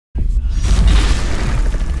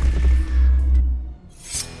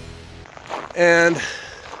And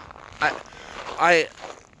I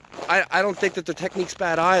don't think that the technique's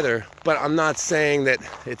bad either, but I'm not saying that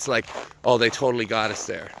it's like, oh, they totally got us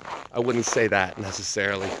there. I wouldn't say that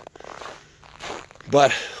necessarily.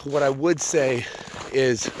 But what I would say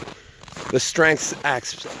is the strengths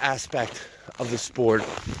aspect of the sport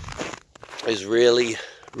is really,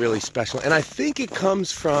 really special. And I think it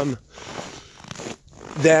comes from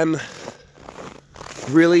them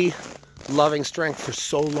really loving strength for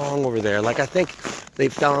so long over there. Like, I think they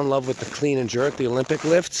fell in love with the clean and jerk, the Olympic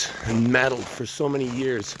lifts, and medaled for so many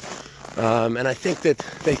years. And I think that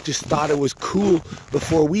they just thought it was cool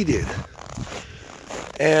before we did.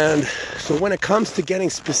 And so when it comes to getting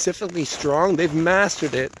specifically strong, they've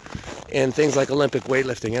mastered it in things like Olympic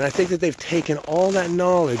weightlifting. And I think that they've taken all that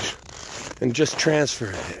knowledge and just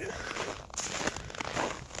transferred it.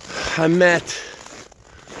 I met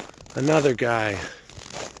another guy,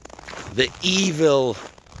 the evil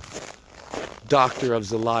doctor of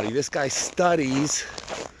Zloty. This guy studies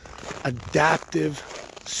adaptive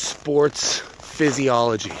sports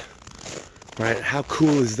physiology, right? How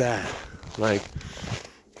cool is that? Like,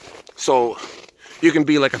 so you can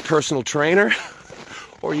be like a personal trainer,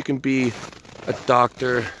 or you can be a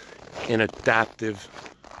doctor in adaptive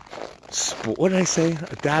sport. What did I say?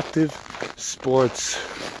 Adaptive sports.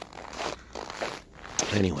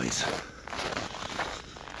 Anyways.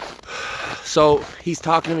 So he's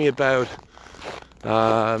talking to me about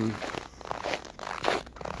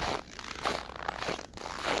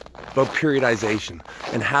periodization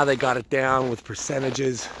and how they got it down with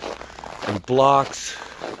percentages and blocks,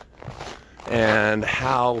 and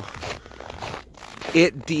how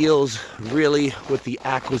it deals really with the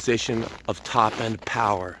acquisition of top-end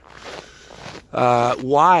power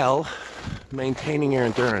while maintaining your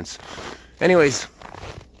endurance. Anyways,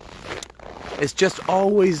 it's just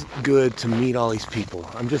always good to meet all these people.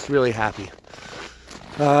 I'm just really happy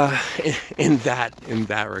in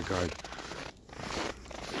that regard.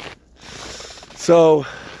 So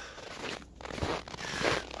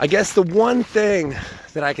I guess the one thing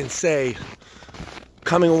that I can say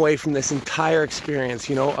coming away from this entire experience,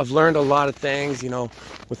 you know, I've learned a lot of things, you know,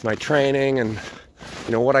 with my training and,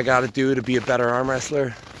 you know, what I got to do to be a better arm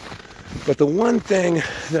wrestler. But the one thing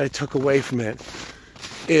that I took away from it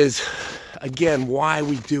is, again, why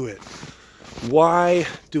we do it. Why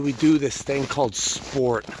do we do this thing called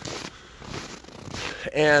sport?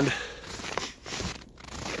 And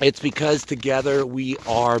it's because together we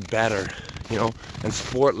are better, you know, and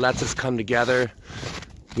sport lets us come together,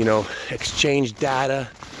 you know, exchange data,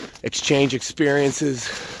 exchange experiences,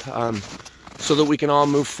 so that we can all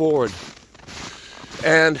move forward.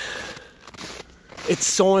 And it's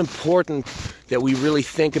so important that we really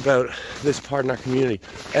think about this part in our community.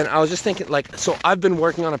 And I was just thinking, like, so I've been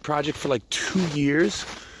working on a project for like 2 years,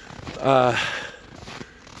 and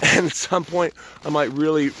at some point I might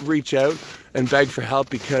really reach out and beg for help,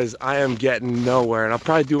 because I am getting nowhere. And I'll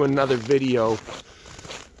probably do another video.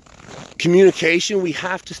 Communication, we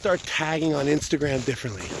have to start tagging on Instagram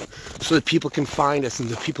differently so that people can find us and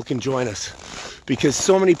that people can join us, because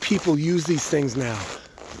so many people use these things now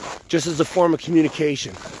just as a form of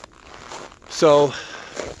communication. So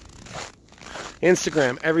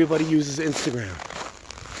Instagram, everybody uses Instagram.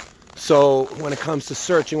 So when it comes to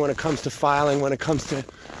searching, when it comes to filing, when it comes to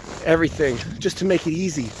everything, just to make it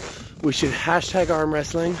easy, we should hashtag arm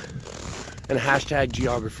wrestling and hashtag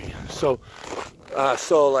geography. So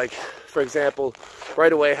like, for example,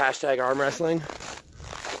 right away, hashtag arm wrestling,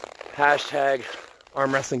 hashtag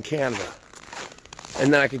arm wrestling Canada.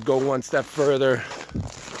 And then I could go one step further,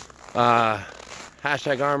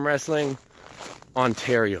 hashtag arm wrestling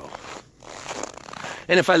Ontario.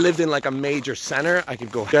 And if I lived in like a major center, I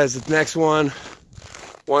could go, guys, the next one,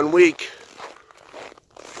 1 week,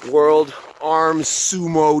 World Arms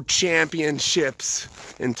Sumo Championships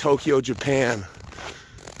in Tokyo, Japan.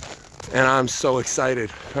 And I'm so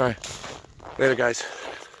excited. All right, later guys.